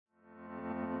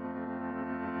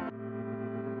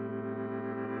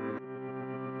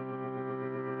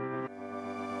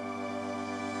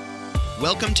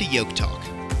Welcome to Yoke Talk,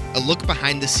 a look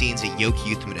behind the scenes at Yoke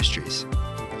Youth Ministries.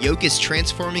 Yoke is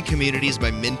transforming communities by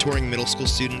mentoring middle school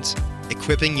students,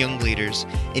 equipping young leaders,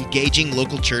 engaging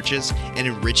local churches, and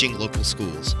enriching local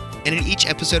schools. And in each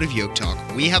episode of Yoke Talk,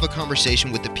 we have a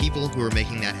conversation with the people who are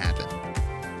making that happen.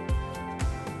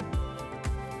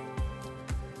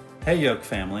 Hey Yoke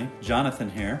family, Jonathan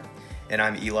here. And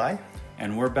I'm Eli.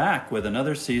 And we're back with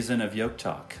another season of Yoke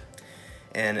Talk.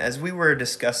 And as we were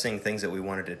discussing things that we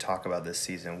wanted to talk about this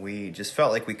season, we just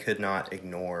felt like we could not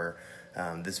ignore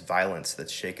this violence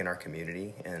that's shaken our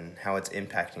community and how it's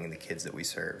impacting the kids that we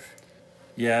serve.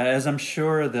 Yeah, as I'm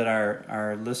sure that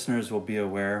our listeners will be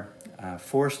aware,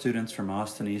 4 students from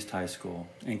Austin East High School,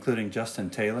 including Justin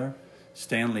Taylor,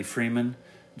 Stanley Freeman,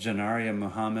 Janaria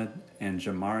Muhammad, and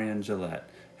Jamarian Gillette,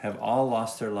 have all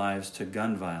lost their lives to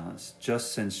gun violence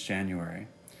just since January.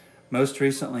 Most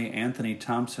recently, Anthony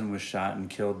Thompson was shot and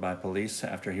killed by police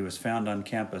after he was found on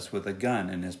campus with a gun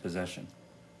in his possession.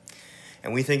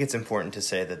 And we think it's important to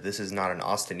say that this is not an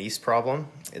Austin East problem.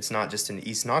 It's not just an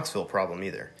East Knoxville problem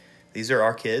either. These are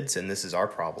our kids, and this is our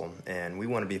problem, and we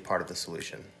want to be a part of the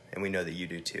solution, and we know that you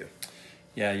do too.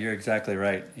 Yeah, you're exactly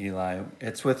right, Eli.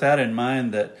 It's with that in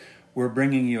mind that we're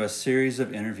bringing you a series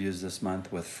of interviews this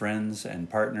month with friends and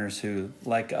partners who,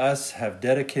 like us, have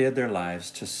dedicated their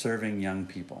lives to serving young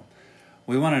people.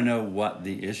 We want to know what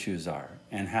the issues are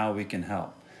and how we can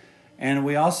help. And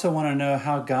we also want to know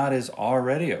how God is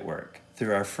already at work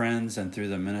through our friends and through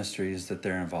the ministries that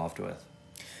they're involved with.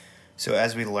 So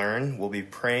as we learn, we'll be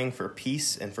praying for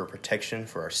peace and for protection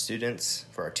for our students,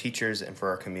 for our teachers, and for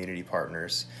our community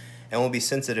partners. And we'll be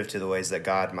sensitive to the ways that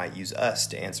God might use us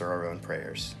to answer our own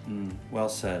prayers. Well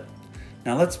said.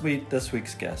 Now let's meet this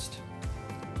week's guest.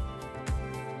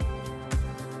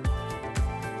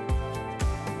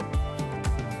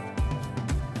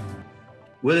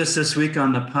 With us this week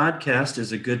on the podcast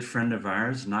is a good friend of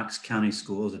ours, Knox County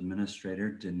Schools Administrator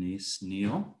Denise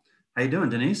Neal. How you doing,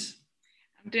 Denise?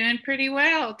 I'm doing pretty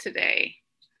well today.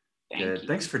 Good.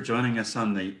 Thanks for joining us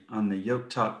on the Yoke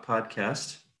Talk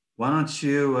podcast. Why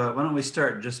don't we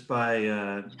start just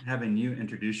by having you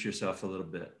introduce yourself a little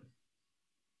bit?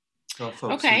 Tell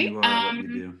folks who you are, what you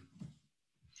do.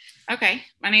 Okay,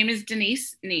 my name is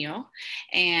Denise Neal,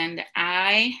 and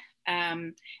I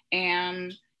am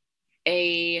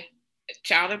a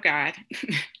child of God,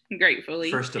 gratefully.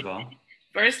 First of all,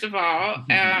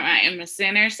 I am a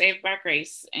sinner saved by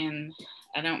grace, and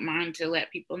I don't mind to let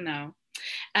people know.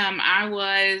 I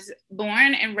was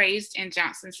born and raised in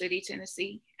Johnson City,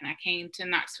 Tennessee, and I came to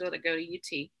Knoxville to go to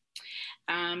UT.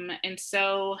 And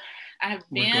so I've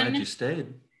been... We're glad you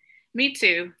stayed. Me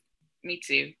too.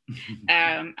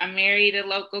 I married a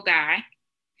local guy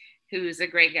who's a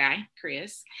great guy,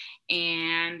 Chris,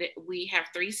 and we have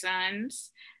 3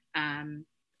 sons.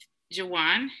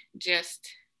 Jawan just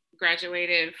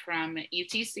graduated from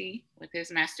UTC with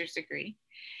his master's degree,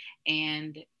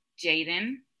 and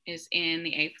Jaden is in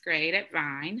the 8th grade at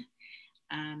Vine,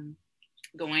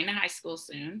 going to high school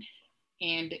soon,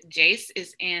 and Jace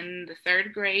is in the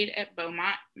 3rd grade at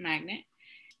Beaumont Magnet.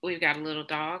 We've got a little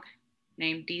dog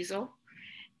named Diesel,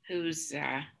 who's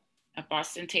a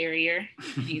Boston Terrier.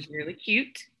 He's really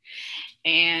cute.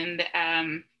 And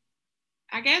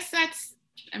I guess that's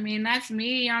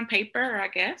me on paper, I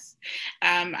guess.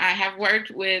 I have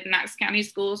worked with Knox County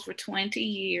Schools for 20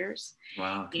 years.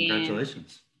 Wow,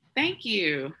 congratulations. Thank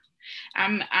you.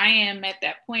 I am at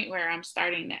that point where I'm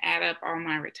starting to add up all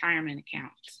my retirement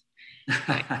accounts.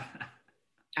 Like,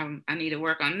 I need to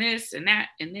work on this and that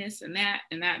and this and that,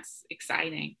 and that's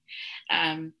exciting.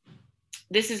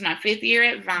 This is my 5th year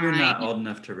at Vine. You're not old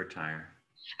enough to retire.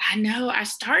 I know. I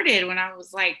started when I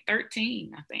was like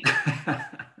 13, I think.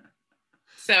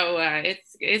 So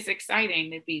it's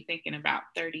exciting to be thinking about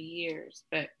 30 years.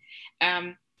 But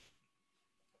 5th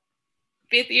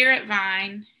year at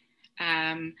Vine,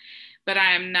 but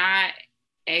I am not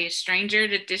a stranger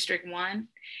to District 1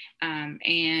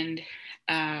 and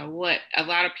what a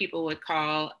lot of people would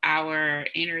call our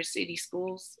inner city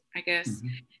schools, I guess. Mm-hmm.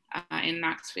 In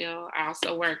Knoxville. I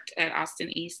also worked at Austin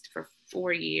East for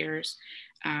 4 years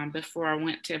before I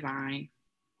went to Vine.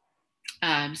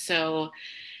 So,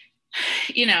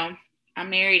 I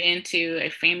married into a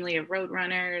family of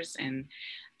Roadrunners and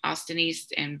Austin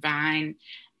East and Vine,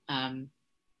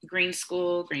 Green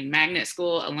Magnet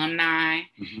School alumni.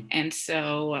 Mm-hmm. And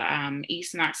so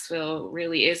East Knoxville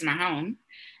really is my home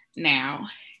now.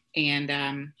 And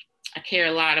I care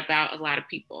a lot about a lot of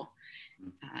people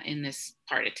in this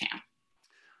part of town.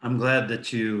 I'm glad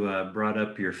that you brought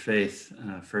up your faith.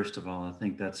 First of all, I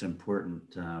think that's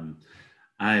important.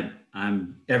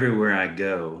 I'm everywhere I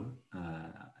go.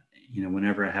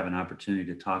 whenever I have an opportunity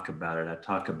to talk about it, I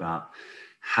talk about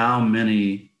how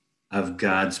many of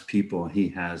God's people he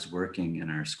has working in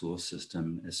our school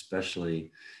system,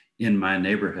 especially in my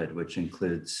neighborhood, which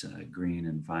includes Green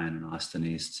and Vine and Austin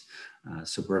East.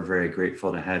 So we're very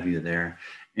grateful to have you there.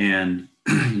 And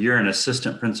you're an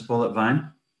assistant principal at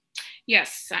Vine?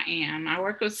 Yes, I am. I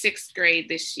work with 6th grade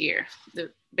this year,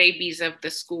 the babies of the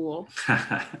school.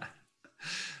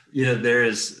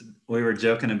 We were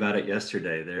joking about it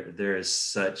yesterday. There is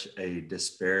such a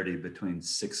disparity between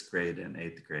 6th grade and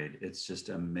 8th grade. It's just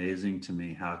amazing to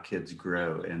me how kids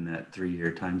grow in that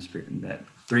 3-year time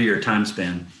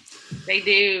span. They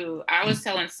do. I was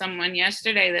telling someone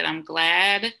yesterday that I'm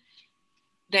glad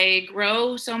they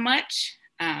grow so much,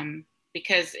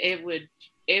 because it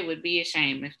would be a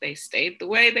shame if they stayed the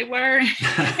way they were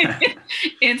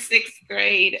in 6th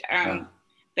grade.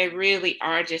 They really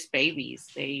are just babies.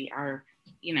 They are,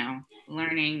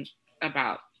 learning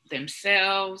about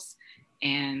themselves.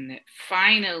 And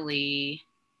finally,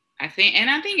 I think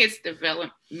it's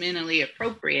developmentally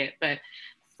appropriate, but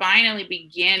finally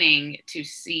beginning to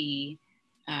see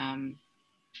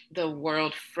the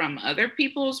world from other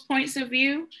people's points of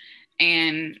view,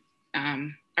 and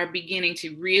are beginning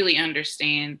to really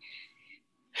understand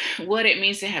what it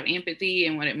means to have empathy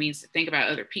and what it means to think about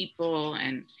other people,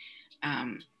 and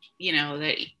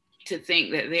that to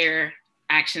think that their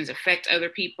actions affect other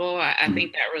people. I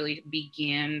think that really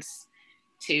begins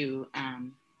to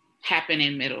happen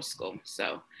in middle school.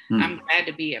 So I'm glad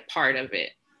to be a part of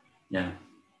it. Yeah.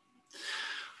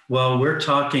 Well, we're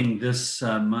talking this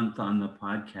month on the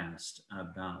podcast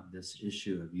about this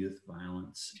issue of youth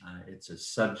violence. It's a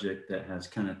subject that has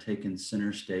kind of taken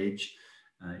center stage.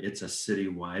 It's a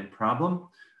citywide problem,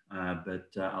 but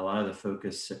a lot of the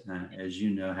focus, as you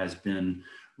know, has been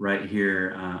right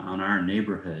here on our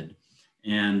neighborhood.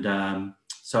 And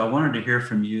so I wanted to hear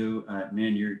from you.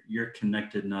 Man, you're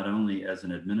connected not only as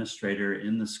an administrator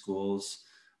in the schools,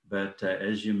 but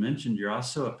as you mentioned, you're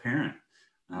also a parent.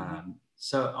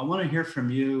 So I want to hear from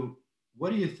you.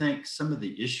 What do you think some of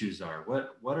the issues are?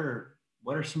 What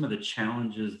are some of the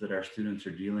challenges that our students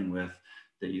are dealing with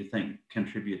that you think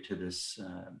contribute to this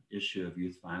issue of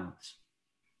youth violence?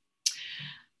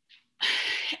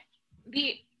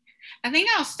 I think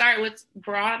I'll start with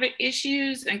broad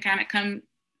issues and kind of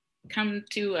come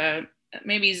to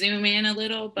maybe zoom in a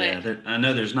little. But yeah, I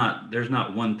know there's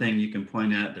not one thing you can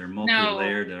point at. They're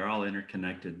multi-layered. No. They're all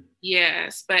interconnected.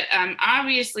 Yes, but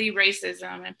obviously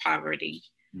racism and poverty.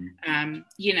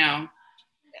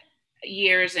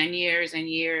 Years and years and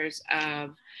years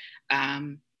of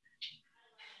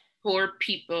poor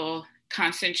people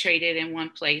concentrated in one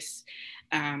place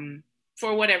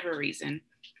for whatever reason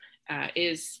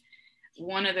is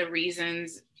one of the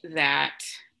reasons that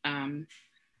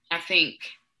I think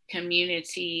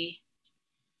community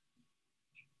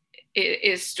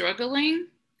is struggling.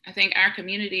 I think our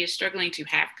community is struggling to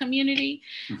have community.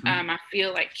 I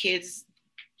feel like kids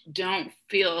don't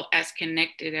feel as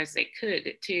connected as they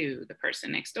could to the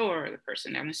person next door, or the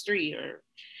person down the street, or,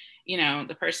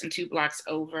 the person 2 blocks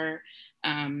over.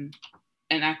 And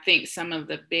I think some of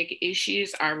the big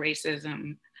issues are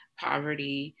racism,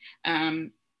 poverty,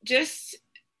 just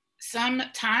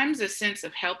sometimes a sense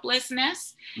of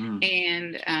helplessness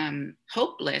and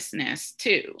hopelessness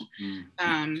too.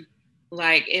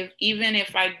 Like even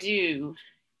if I do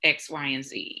X, Y, and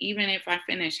Z, even if I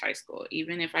finish high school,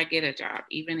 even if I get a job,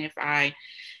 even if I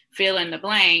fill in the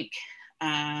blank,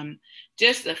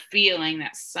 just the feeling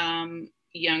that some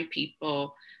young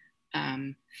people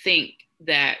think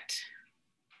that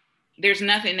there's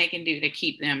nothing they can do to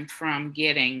keep them from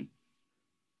getting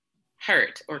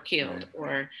hurt or killed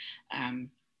or,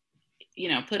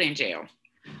 put in jail,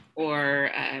 or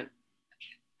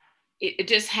it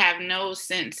just have no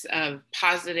sense of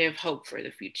positive hope for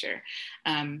the future.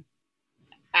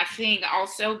 I think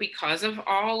also because of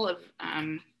all of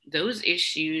those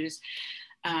issues,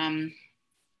 I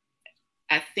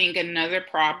think another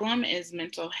problem is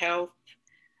mental health.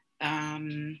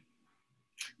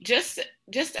 Just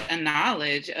a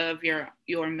knowledge of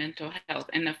your mental health,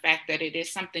 and the fact that it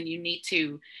is something you need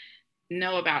to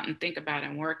know about and think about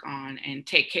and work on and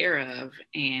take care of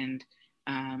and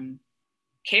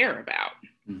care about.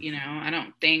 I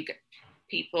don't think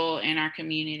people in our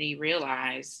community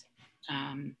realize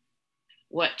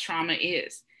what trauma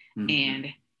is and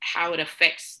how it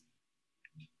affects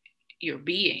your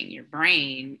being, your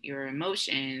brain, your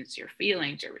emotions, your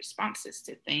feelings, your responses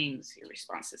to things, your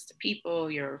responses to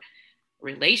people, your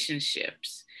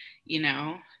relationships,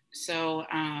 So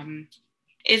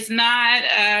it's not,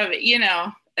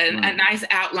 a nice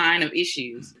outline of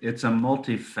issues. It's a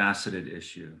multifaceted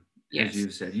issue. As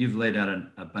you've said, you've laid out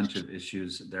a bunch of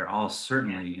issues. They're all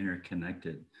certainly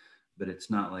interconnected, but it's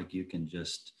not like you can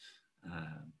just,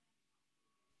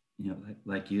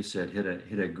 like you said,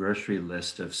 hit a grocery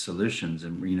list of solutions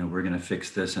and, we're going to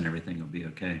fix this and everything will be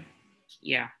okay.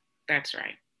 Yeah, that's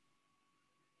right.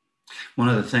 One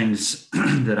of the things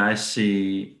that I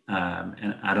see,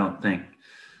 and I don't think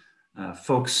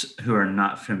folks who are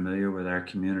not familiar with our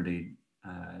community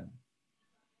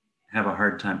have a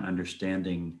hard time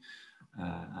understanding.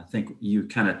 I think you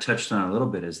kind of touched on a little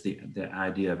bit, is the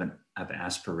idea of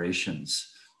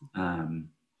aspirations.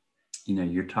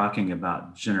 You're talking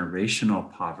about generational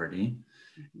poverty,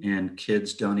 and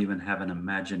kids don't even have an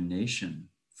imagination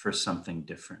for something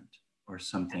different or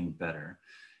something better.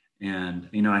 And,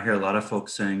 I hear a lot of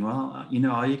folks saying, well,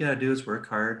 all you got to do is work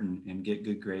hard and get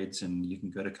good grades, and you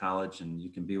can go to college and you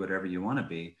can be whatever you want to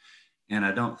be. And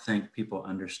I don't think people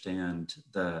understand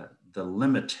the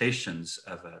limitations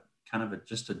of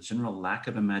just a general lack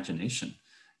of imagination,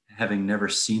 having never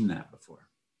seen that before.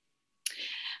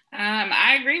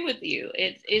 I agree with you.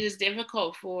 It is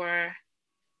difficult for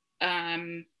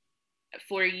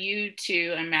you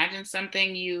to imagine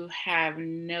something you have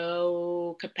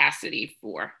no capacity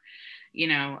for,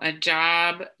 a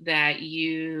job that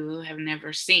you have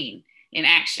never seen in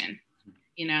action,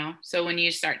 So when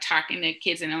you start talking to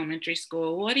kids in elementary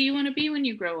school, what do you want to be when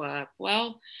you grow up?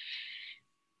 Well,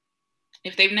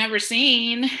 if they've never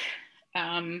seen,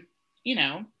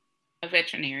 a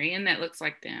veterinarian that looks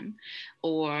like them,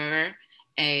 or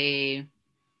a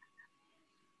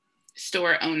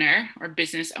store owner or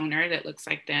business owner that looks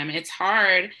like them, it's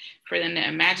hard for them to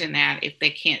imagine that if they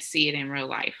can't see it in real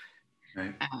life.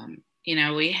 Right.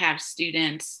 We have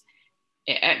students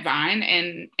at Vine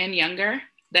and younger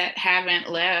that haven't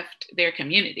left their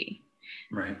community.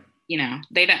 Right.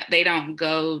 They don't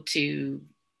go to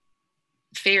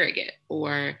Farragut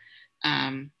or,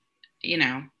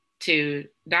 to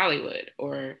Dollywood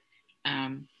or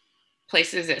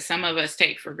places that some of us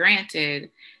take for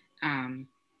granted.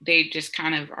 They just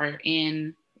kind of are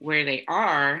in where they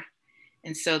are.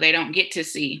 And so they don't get to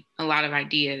see a lot of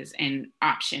ideas and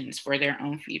options for their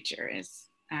own future. It's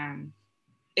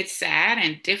sad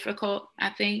and difficult, I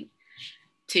think,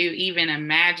 to even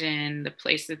imagine the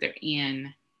place that they're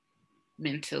in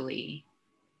mentally,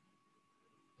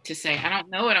 to say, I don't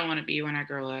know what I want to be when I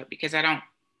grow up, because I don't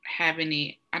have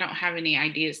any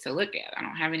ideas to look at. I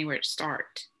don't have anywhere to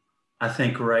start. I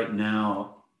think right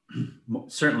now,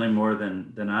 certainly more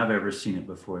than I've ever seen it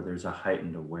before, there's a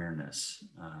heightened awareness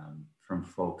from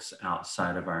folks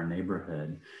outside of our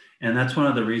neighborhood. And that's one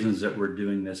of the reasons that we're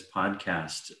doing this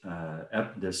podcast,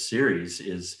 this series,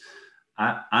 is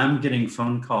I'm getting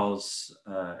phone calls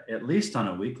at least on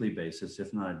a weekly basis,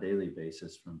 if not a daily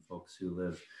basis, from folks who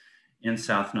live in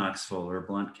South Knoxville or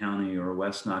Blount County or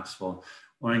West Knoxville,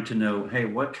 wanting to know, hey,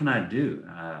 what can I do?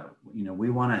 We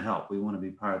want to help. We want to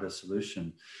be part of the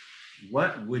solution.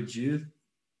 What would you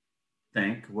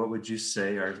think, what would you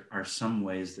say are some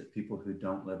ways that people who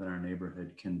don't live in our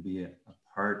neighborhood can be a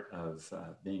part of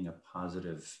being a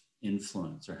positive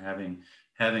influence, or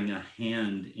having a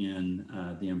hand in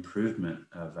the improvement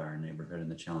of our neighborhood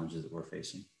and the challenges that we're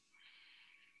facing?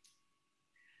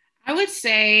 I would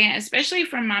say, especially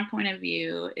from my point of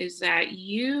view, is that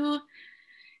you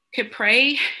could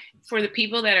pray for the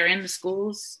people that are in the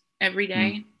schools every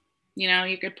day.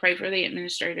 You could pray for the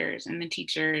administrators and the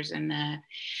teachers and the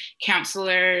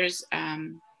counselors,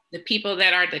 the people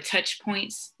that are the touch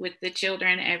points with the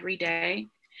children every day.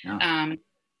 Yeah.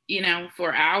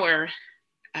 For our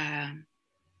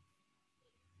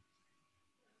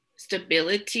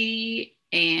stability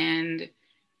and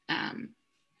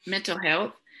mental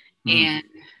health and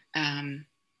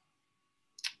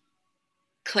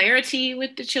clarity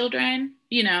with the children,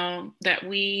 that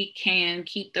we can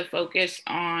keep the focus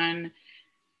on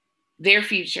their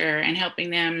future and helping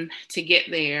them to get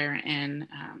there. And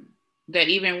that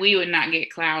even we would not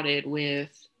get clouded with,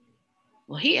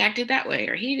 well, he acted that way,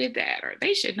 or he did that, or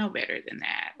they should know better than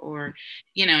that, or,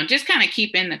 just kind of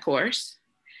keep in the course.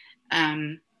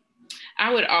 I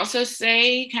would also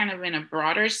say, kind of in a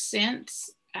broader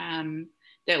sense,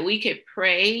 that we could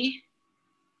pray,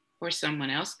 or someone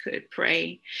else could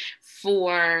pray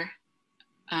for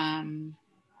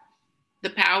the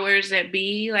powers that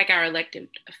be, like our elected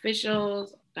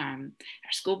officials, our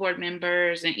school board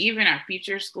members, and even our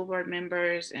future school board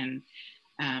members, and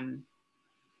our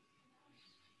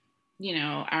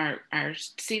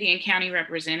city and county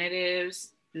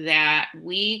representatives, that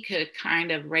we could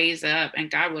kind of raise up,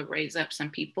 and God would raise up some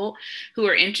people who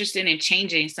are interested in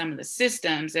changing some of the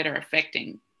systems that are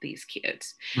affecting these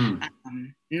kids,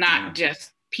 not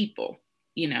just people,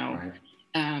 Right.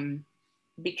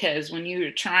 Because when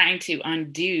you're trying to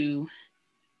undo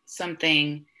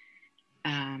something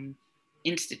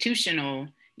institutional,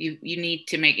 you need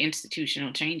to make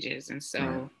institutional changes. And so,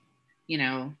 Right. you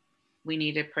know, we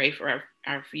need to pray for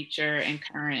our future and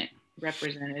current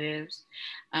representatives.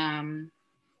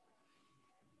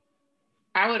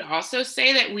 I would also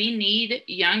say that we need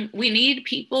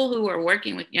people who are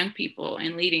working with young people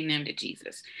and leading them to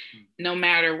Jesus, no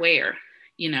matter where,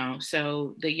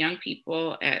 so the young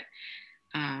people at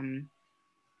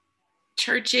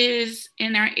churches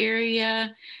in our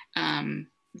area,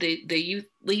 the youth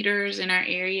leaders in our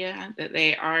area, that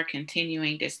they are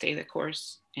continuing to stay the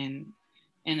course and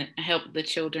help the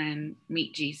children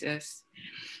meet Jesus.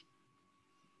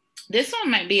 This one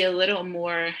might be a little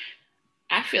more,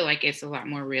 I feel like it's a lot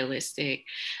more realistic.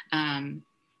 But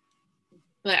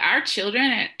our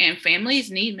children and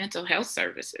families need mental health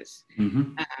services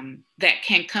that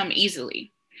can come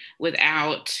easily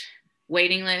without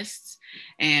waiting lists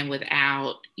and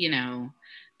without,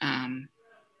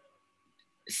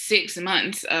 6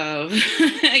 months of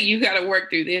you got to work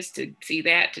through this to see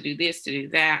that, to do this, to do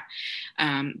that.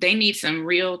 They need some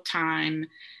real time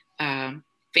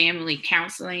family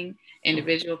counseling,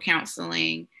 individual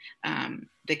counseling.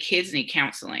 The kids need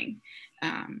counseling,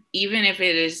 even if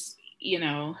it is,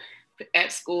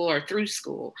 at school or through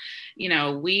school.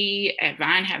 We at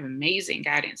Vine have amazing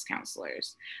guidance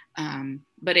counselors,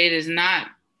 but it is not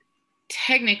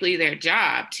technically their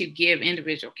job to give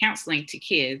individual counseling to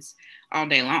kids all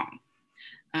day long.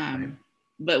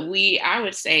 But I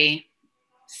would say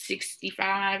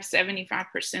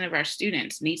 65-75% of our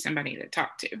students need somebody to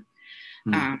talk to.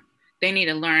 They need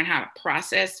to learn how to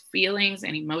process feelings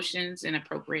and emotions in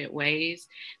appropriate ways.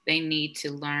 They need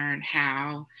to learn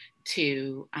how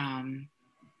to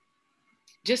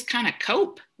just kind of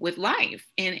cope with life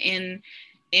in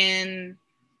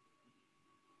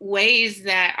ways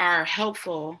that are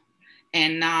helpful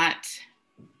and not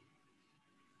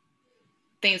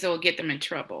things that will get them in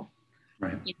trouble.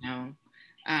 Right.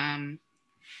 I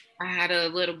had a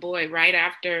little boy right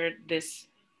after this,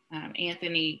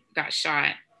 Anthony got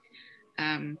shot.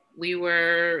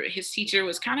 His teacher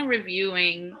was kind of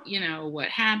reviewing, what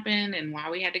happened and why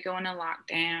we had to go into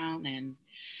lockdown.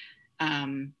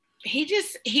 And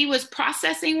he was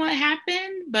processing what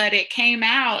happened, but it came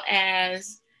out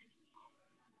as,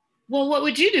 well, what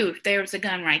would you do if there was a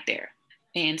gun right there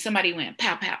and somebody went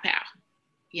pow, pow, pow,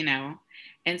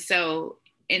 And so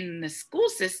in the school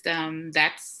system,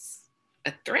 that's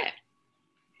a threat.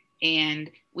 And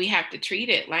we have to treat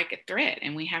it like a threat.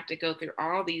 And we have to go through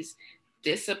all these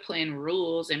discipline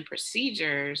rules and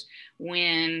procedures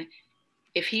when,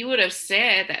 if he would have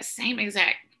said that same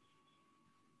exact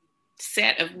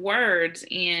set of words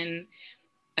in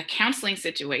a counseling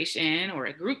situation or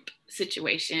a group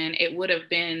situation, it would have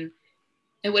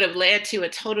led to a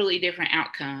totally different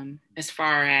outcome as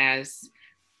far as,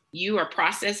 you are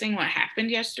processing what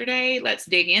happened yesterday. Let's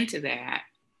dig into that,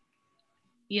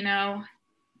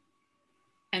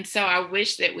 And so I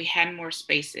wish that we had more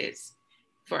spaces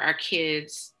for our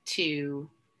kids to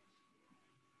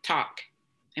talk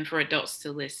and for adults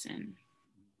to listen.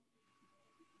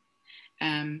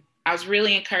 I was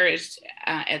really encouraged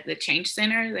at the Change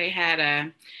Center. They had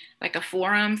a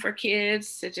forum for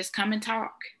kids to just come and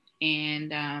talk.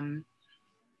 And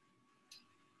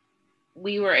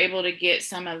we were able to get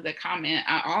all of the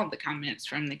comments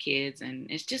from the kids. And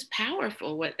it's just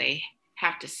powerful what they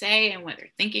have to say and what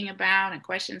they're thinking about and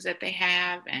questions that they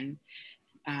have. And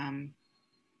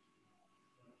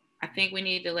I think we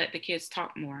need to let the kids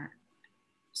talk more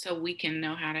so we can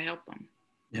know how to help them.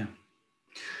 Yeah.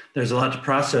 There's a lot to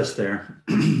process there.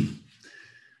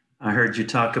 I heard you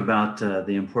talk about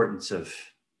the importance of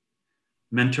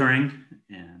mentoring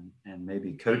and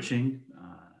maybe coaching,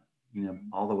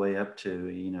 all the way up to,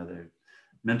 the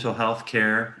mental health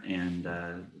care and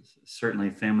certainly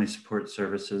family support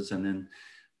services, and then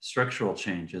structural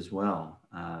change as well.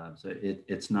 So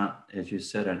it's not, as you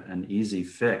said, an easy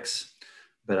fix,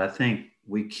 but I think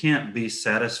we can't be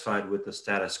satisfied with the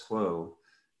status quo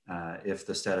if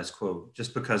the status quo,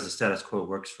 just because the status quo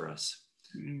works for us.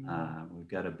 We've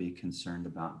got to be concerned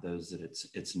about those that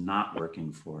it's not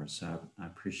working for. So I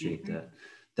appreciate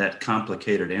that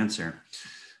complicated answer.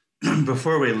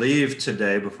 Before we leave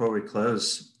today, before we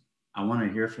close, I want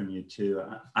to hear from you too.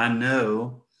 I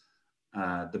know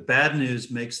the bad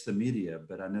news makes the media,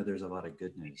 but I know there's a lot of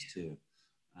good news too.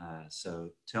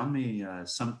 So tell me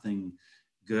something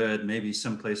good, maybe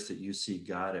someplace that you see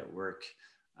God at work,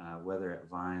 whether at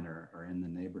Vine or in the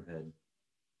neighborhood.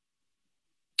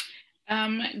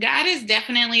 God is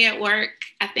definitely at work.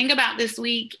 I think about this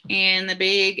week and the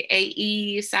big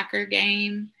AE soccer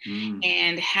game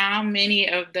and how many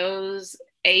of those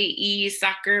AE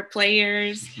soccer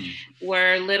players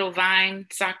were little Vine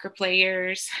soccer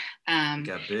players.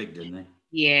 Got big, didn't they?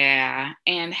 Yeah.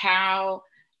 And how,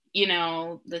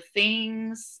 the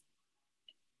things,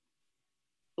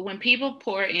 when people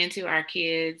pour into our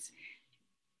kids,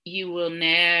 you will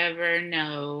never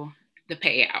know the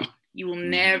payout. You will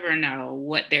never know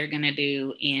what they're going to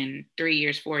do in 3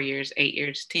 years, 4 years, 8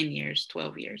 years, 10 years,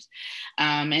 12 years.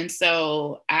 And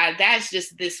so that's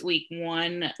just this week,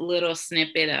 one little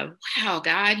snippet of, wow,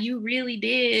 God, you really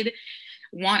did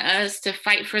want us to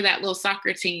fight for that little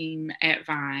soccer team at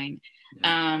Vine.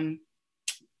 Yeah.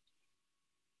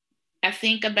 I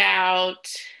think about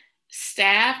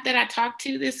staff that I talked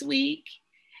to this week.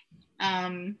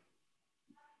 And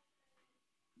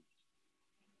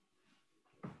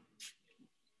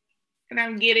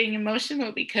I'm getting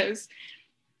emotional because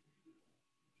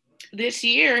this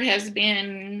year has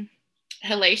been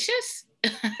hellacious,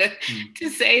 to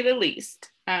say the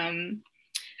least.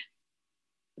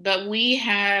 But we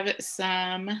have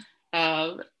some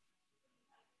of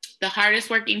the hardest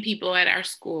working people at our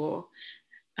school.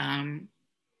 And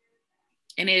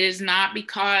it is not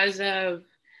because of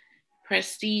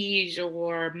prestige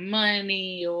or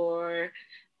money or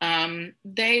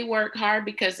they work hard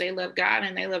because they love God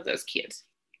and they love those kids.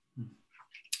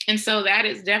 And so that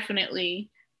is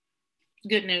definitely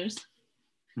good news.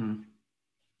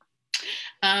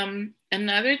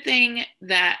 Another thing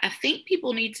that I think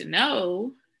people need to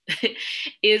know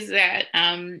is that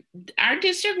our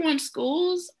District 1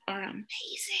 schools are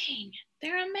amazing.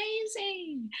 They're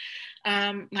amazing.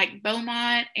 Like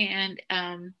Beaumont and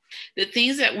the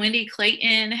things that Wendy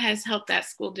Clayton has helped that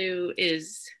school do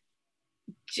is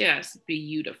just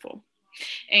beautiful.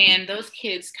 And those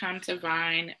kids come to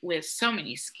Vine with so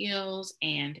many skills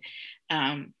and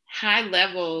high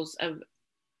levels of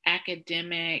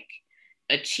academic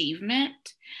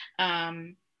achievement.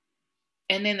 And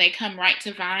then they come right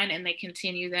to Vine and they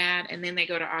continue that. And then they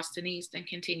go to Austin East and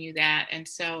continue that. And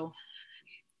so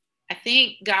I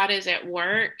think God is at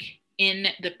work in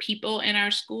the people in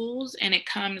our schools, and it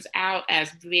comes out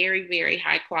as very, very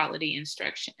high quality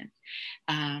instruction.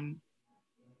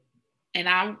 And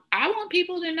I want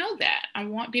people to know that. I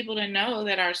want people to know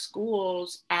that our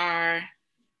schools are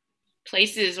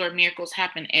places where miracles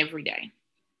happen every day.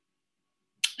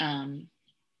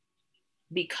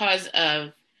 Because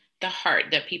of the heart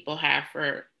that people have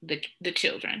for the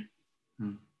children.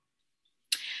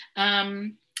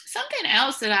 Something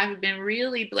else that I've been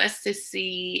really blessed to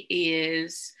see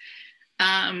is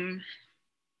some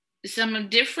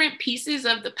different pieces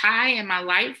of the pie in my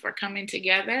life are coming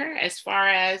together as far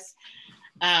as,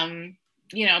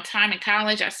 time in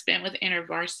college I spent with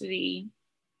InterVarsity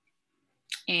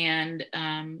and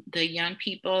the young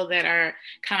people that are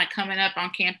kind of coming up on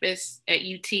campus at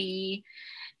UT.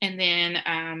 And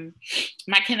then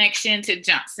my connection to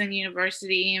Johnson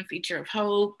University and Future of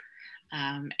Hope,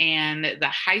 and the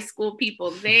high school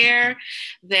people there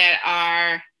that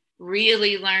are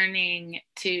really learning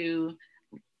to,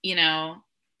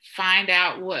 find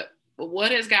out what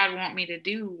does God want me to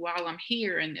do while I'm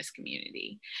here in this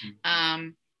community.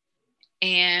 And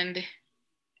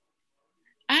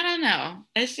I don't know,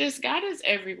 it's just God is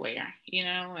everywhere,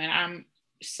 and I'm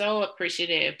so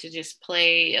appreciative to just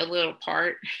play a little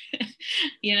part,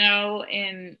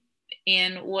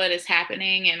 in what is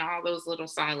happening in all those little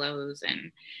silos.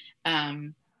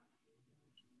 And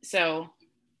so,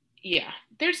 yeah,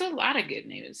 there's a lot of good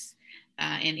news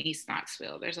in East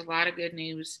Knoxville. There's a lot of good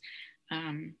news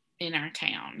in our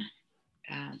town.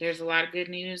 There's a lot of good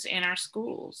news in our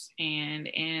schools and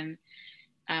in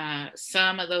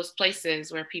some of those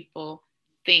places where people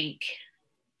think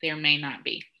there may not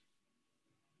be.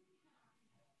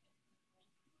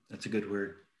 That's a good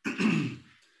word.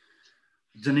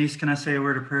 Denise, can I say a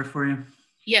word of prayer for you?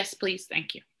 Yes, please.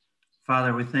 Thank you.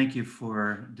 Father, we thank you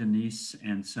for Denise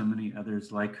and so many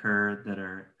others like her that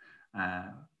are,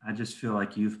 I just feel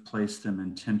like you've placed them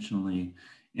intentionally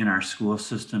in our school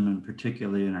system and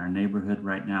particularly in our neighborhood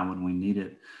right now when we need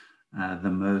it the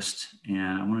most.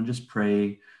 And I want to just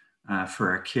pray for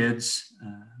our kids.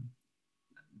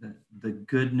 The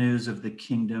good news of the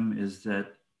kingdom is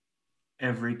that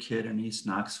every kid in East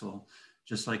Knoxville,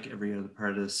 just like every other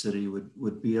part of the city,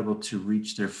 would be able to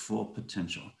reach their full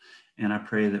potential. And I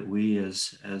pray that we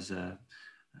as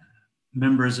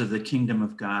members of the kingdom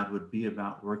of God would be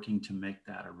about working to make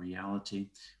that a reality.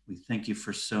 We thank you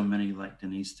for so many like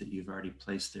Denise that you've already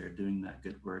placed there doing that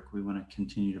good work. We want to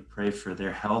continue to pray for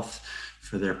their health,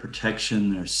 for their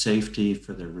protection, their safety,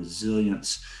 for their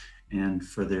resilience, and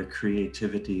for their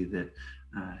creativity, that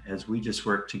as we just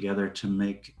work together to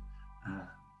make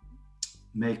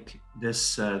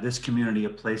this community a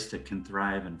place that can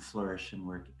thrive and flourish, and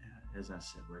where, as I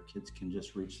said, where kids can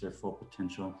just reach their full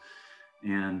potential.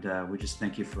 And we just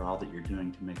thank you for all that you're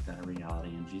doing to make that a reality.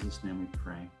 In Jesus' name we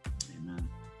pray. Amen.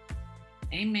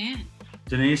 Amen.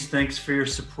 Denise, thanks for your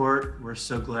support. We're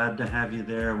so glad to have you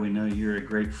there. We know you're a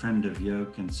great friend of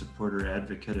Yoke and supporter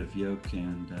advocate of Yoke,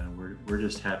 and we're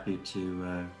just happy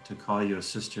to call you a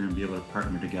sister and be able to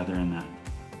partner together in that.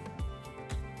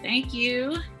 Thank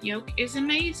you. Yoke is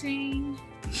amazing.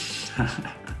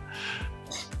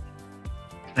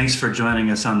 Thanks for joining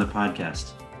us on the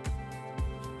podcast.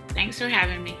 Thanks for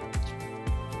having me.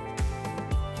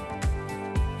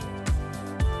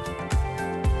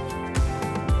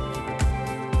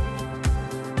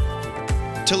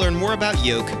 To learn more about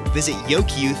Yoke, visit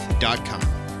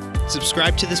yokeyouth.com.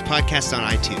 Subscribe to this podcast on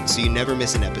iTunes so you never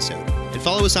miss an episode. And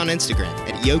follow us on Instagram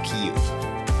at Yoke Youth.